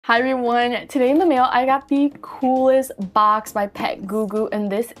Hi everyone, today in the mail I got the coolest box by PetGugu, and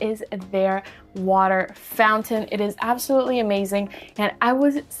this is their water fountain. It is absolutely amazing and I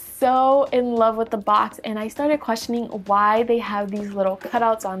was so in love with the box, and I started questioning why they have these little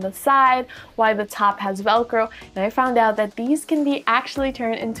cutouts on the side, why the top has Velcro, and I found out that these can be actually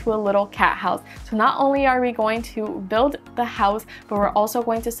turned into a little cat house. So not only are we going to build the house, but we're also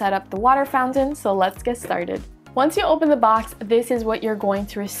going to set up the water fountain, so let's get started. Once you open the box, this is what you're going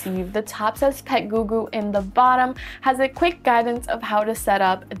to receive. The top says PetGugu and the bottom has a quick guidance of how to set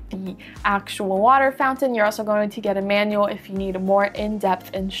up the actual water fountain. You're also going to get a manual if you need more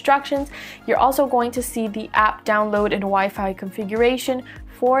in-depth instructions. You're also going to see the app download and Wi-Fi configuration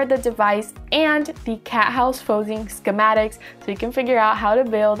for the device and the cat house posing schematics, so you can figure out how to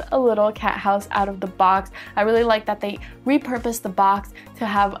build a little cat house out of the box. I really like that they repurposed the box to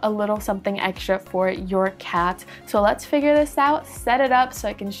have a little something extra for your cat. So let's figure this out, set it up so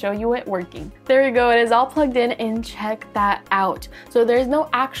I can show you it working. There you go, it is all plugged in, and check that out. So there's no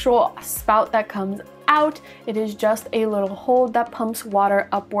actual spout that comes out. It is just a little hole that pumps water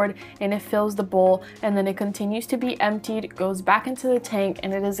upward and it fills the bowl, and then it continues to be emptied, goes back into the tank,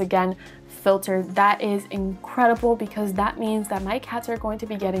 and it is again filtered. That is incredible because that means that my cats are going to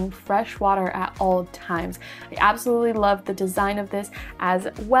be getting fresh water at all times. I absolutely love the design of this as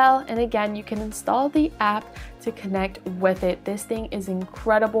well, and again, you can install the app to connect with it. This thing is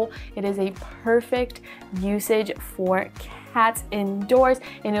incredible. It is a perfect usage for cats indoors,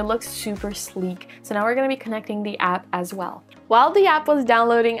 and it looks super sleek. So now we're going to be connecting the app as well. While the app was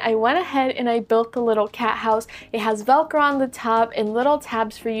downloading, I went ahead and I built the little cat house. It has Velcro on the top and little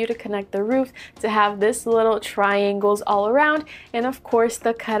tabs for you to connect the roof to have this little triangles all around, and of course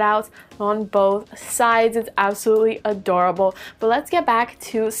the cutouts on both sides. It's absolutely adorable. But let's get back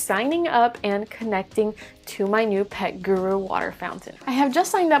to signing up and connecting to my new PetGuru water fountain. I have just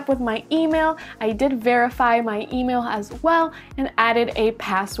signed up with my email. I did verify my email as well and added a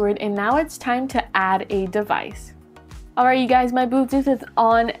password, and now it's time to add a device. Alright you guys, my Bluetooth is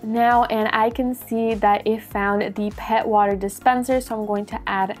on now and I can see that it found the pet water dispenser, so I'm going to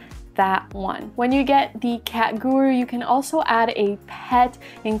add that one. When you get the Cat Guru, you can also add a pet,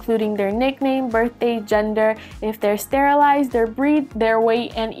 including their nickname, birthday, gender, if they're sterilized, their breed, their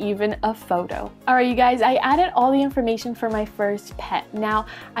weight, and even a photo. Alright you guys, I added all the information for my first pet. Now,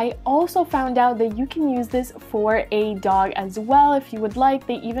 I also found out that you can use this for a dog as well if you would like.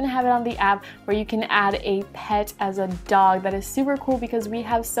 They even have it on the app where you can add a pet as a dog. That is super cool because we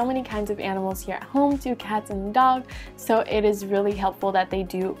have so many kinds of animals here at home, 2 cats and a dog, so it is really helpful that they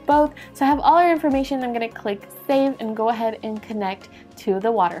do both. So I have all our information. I'm going to click save and go ahead and connect to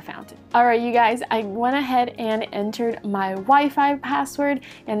the water fountain. Alright you guys, I went ahead and entered my Wi-Fi password,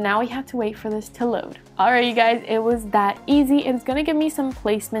 and now we have to wait for this to load. Alright you guys, it was that easy, and it's going to give me some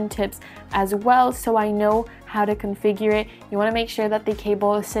placement tips as well so I know how to configure it. You want to make sure that the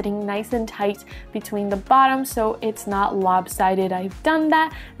cable is sitting nice and tight between the bottom so it's not lopsided. I've done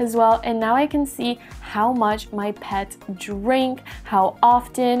that as well, and now I can see how much my pets drink, how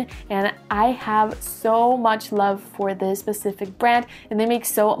often, and I have so much love for this specific brand, and they make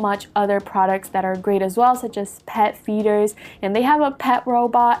so much other products that are great as well, such as pet feeders, and they have a pet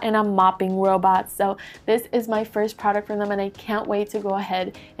robot and a mopping robot. So this is my first product from them and I can't wait to go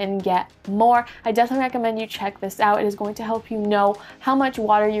ahead and get more. I definitely recommend you check this out. It is going to help you know how much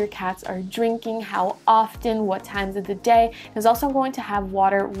water your cats are drinking, how often, what times of the day. It's also going to have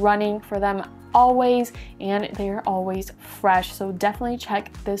water running for them always, and they're always fresh, so definitely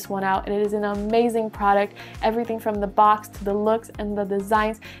check this one out. It is an amazing product. Everything from the box to the looks and the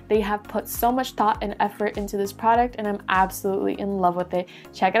designs, they have put so much thought and effort into this product, and I'm absolutely in love with it.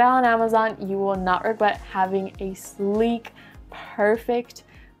 Check it out on Amazon. You will not regret having a sleek, perfect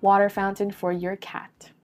water fountain for your cat.